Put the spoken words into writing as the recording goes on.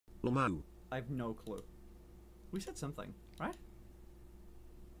Man. I have no clue. We said something, right?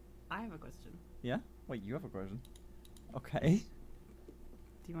 I have a question. Yeah? Wait, you have a question? Okay.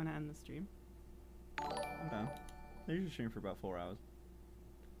 Do you want to end the stream? Okay. They usually stream for about 4 hours.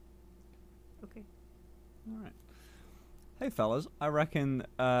 Okay. Alright. Hey fellas, I reckon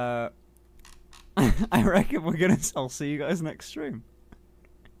I reckon I'll see you guys next stream.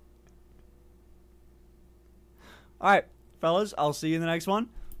 Alright, fellas, I'll see you in the next one.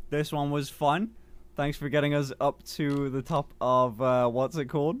 This one was fun. Thanks for getting us up to the top of what's it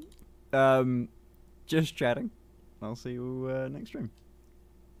called? Just chatting. I'll see you next stream.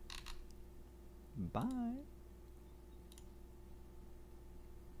 Bye.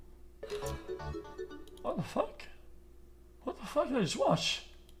 What the fuck? What the fuck did I just watch?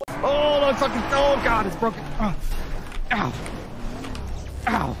 Oh, no, fucking. Oh, God, it's broken. Oh. Ow.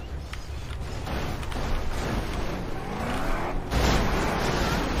 Ow.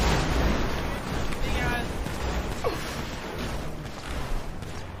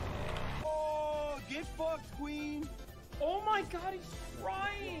 Oh, get fucked, queen. Oh my God, he's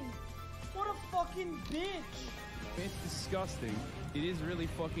crying. What a fucking bitch. It's disgusting. It is really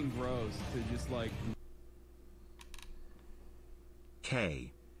fucking gross to just like...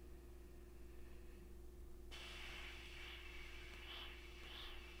 K.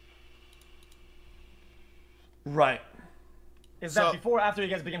 Right. Is that before or after you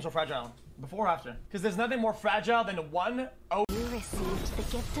guys became so fragile? Before or after? Because there's nothing more fragile than one. Oh. You received the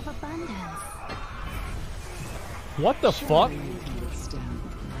gift of abundance. What the fuck?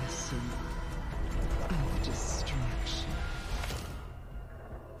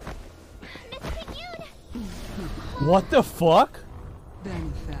 What the fuck?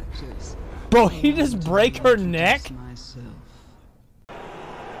 Bro, he just break her neck?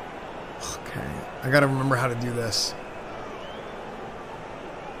 Okay, I gotta remember how to do this.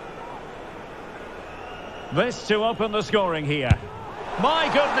 This to open the scoring here. My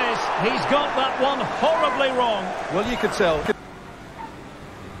goodness, he's got that one horribly wrong. Well, you could tell.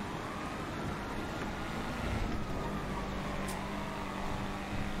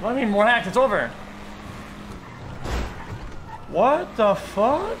 What do you mean, more hacked? It's over. What the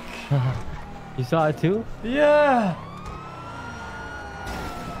fuck? You saw it too? Yeah.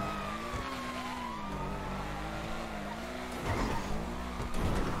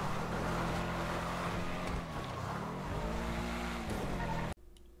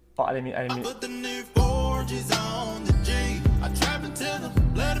 Oh, I didn't mean. Put the new forges on the G. I trap until the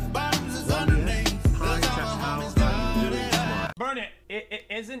bloody bottoms is underneath. Burn it.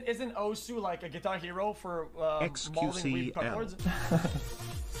 Isn't Osu like a guitar hero for molding weed chords?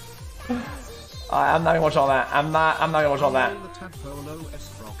 I'm not gonna watch all that. I'm not gonna watch all that.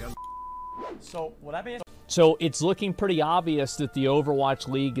 So what happened? So it's looking pretty obvious that the Overwatch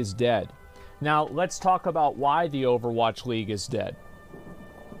League is dead. Now let's talk about why the Overwatch League is dead.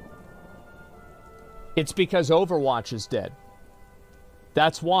 It's because Overwatch is dead.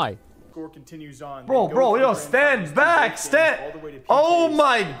 That's why. Score continues on. Bro, yo, stand back, stand. Oh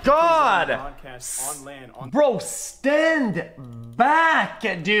my God. Bro, stand back,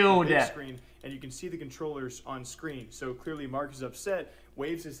 dude. And you can see the controllers on screen. So clearly Mark is upset,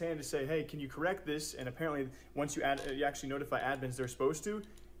 waves his hand to say, hey, can you correct this? And apparently once you actually notify admins they're supposed to,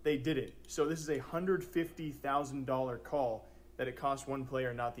 they did it. So this is a $150,000 call that it cost one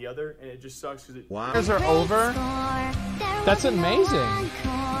player, not the other, and it just sucks because it. Wow. Those are over. That's amazing.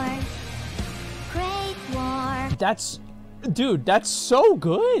 Dude, that's so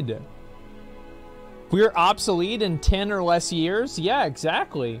good. We're obsolete in 10 or less years. Yeah,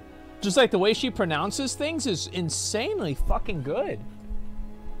 exactly. Just like the way she pronounces things is insanely fucking good.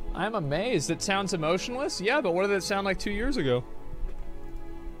 I'm amazed. It sounds emotionless. Yeah, but what did it sound like 2 years ago?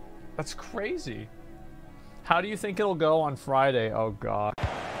 That's crazy. How do you think it'll go on Friday? Oh, God.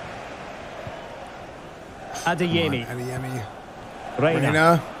 Adeyemi. Adeyemi.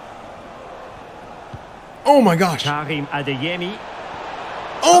 Reina. Oh my gosh. Karim Adeyemi.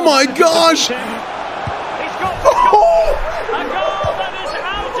 Oh my gosh. He's got a goal that is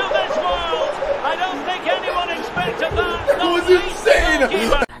out of this world. I don't think anyone expected that. That was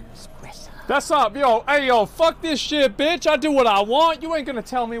insane. That's up, yo. Hey, yo, fuck this shit, bitch. I do what I want. You ain't gonna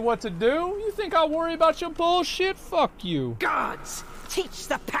tell me what to do. You think I worry about your bullshit? Fuck you. Gods, teach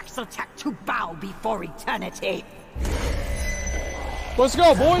the Paxeltech to bow before eternity. Let's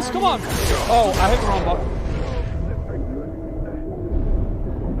go, boys. Come on. Oh, I hit the wrong button.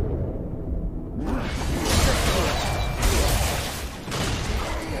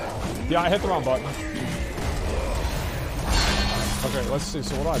 Yeah, I hit the wrong button. Okay, let's see.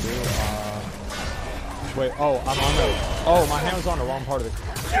 So what do I do? Wait, oh, I'm on the... Oh, my hand was on the wrong part of the...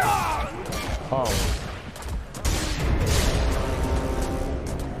 Oh.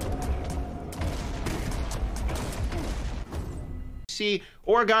 See,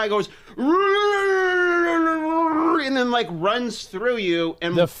 or a guy goes and then like runs through you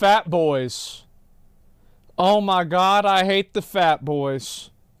and the fat boys. Oh my god, I hate the fat boys.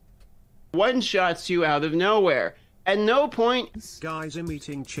 one-shots you out of nowhere. At no point. Guys, I'm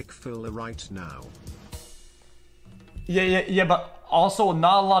eating Chick-fil-A right now. Yeah, but also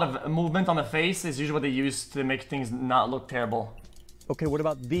not a lot of movement on the face is usually what they use to make things not look terrible. Okay, what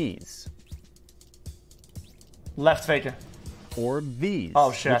about these? Left faker. Or these.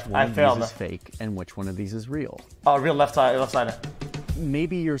 Oh shit, which one I failed. Of these is fake and which one of these is real? Oh, real left side.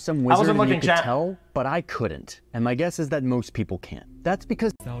 Maybe you're some wizard and you could tell, but I couldn't. And my guess is that most people can't. That's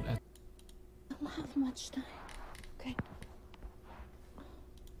because... I don't have much time. Okay.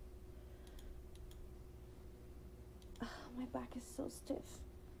 My back is so stiff.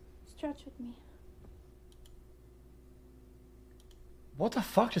 Stretch with me. What the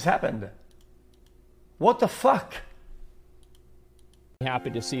fuck just happened? What the fuck? Happy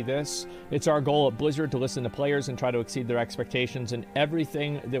to see this. It's our goal at Blizzard to listen to players and try to exceed their expectations in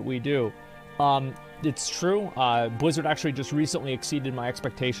everything that we do. It's true. Blizzard actually just recently exceeded my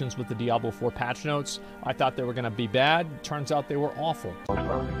expectations with the Diablo 4 patch notes. I thought they were going to be bad. Turns out they were awful. You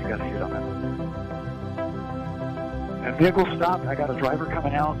got a hit on that. And vehicle stopped. I got a driver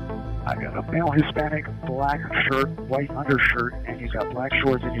coming out. I got a male Hispanic, black shirt, white undershirt, and he's got black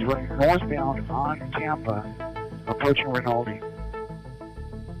shorts, and he's running northbound on Tampa, approaching Rinaldi.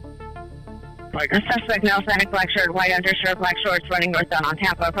 The suspect, male Hispanic, black shirt, white undershirt, black shorts, running northbound on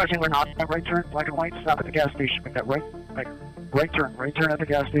Tampa, approaching Rinaldi. Right turn, black and white, stop at the gas station. Make that right turn at the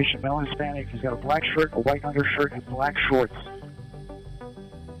gas station. Male Hispanic, he's got a black shirt, a white undershirt, and black shorts.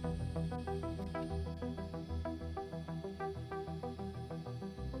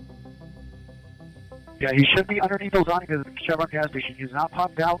 Yeah, he should be underneath those awnings at the Chevron gas station. He's not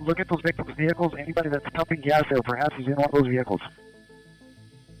popped out. Look at those victims' vehicles. Anybody that's pumping gas there, perhaps he's in one of those vehicles.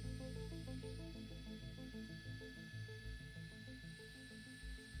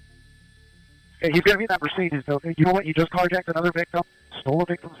 Yeah, he's going to be in that Mercedes, though. You know what? You just carjacked another victim, stole a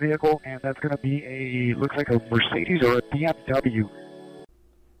victim's vehicle, and that's going to be a, looks like a Mercedes or a BMW.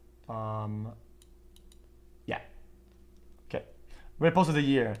 Yeah. Okay. Reddit post of the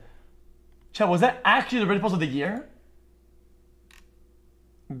year. Chat, was that actually the Reddit post of the year?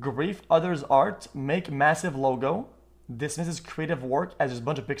 Grief others' art, make massive logo, dismisses creative work as just a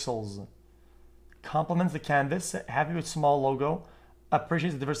bunch of pixels. Compliments the canvas, happy with small logo,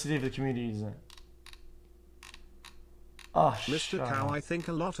 appreciates the diversity of the communities. Oh, Mr. Cow, I think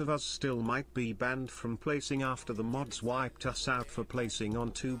a lot of us still might be banned from placing after the mods wiped us out for placing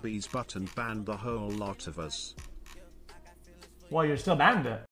on 2B's button, banned the whole lot of us. Well, you're still banned.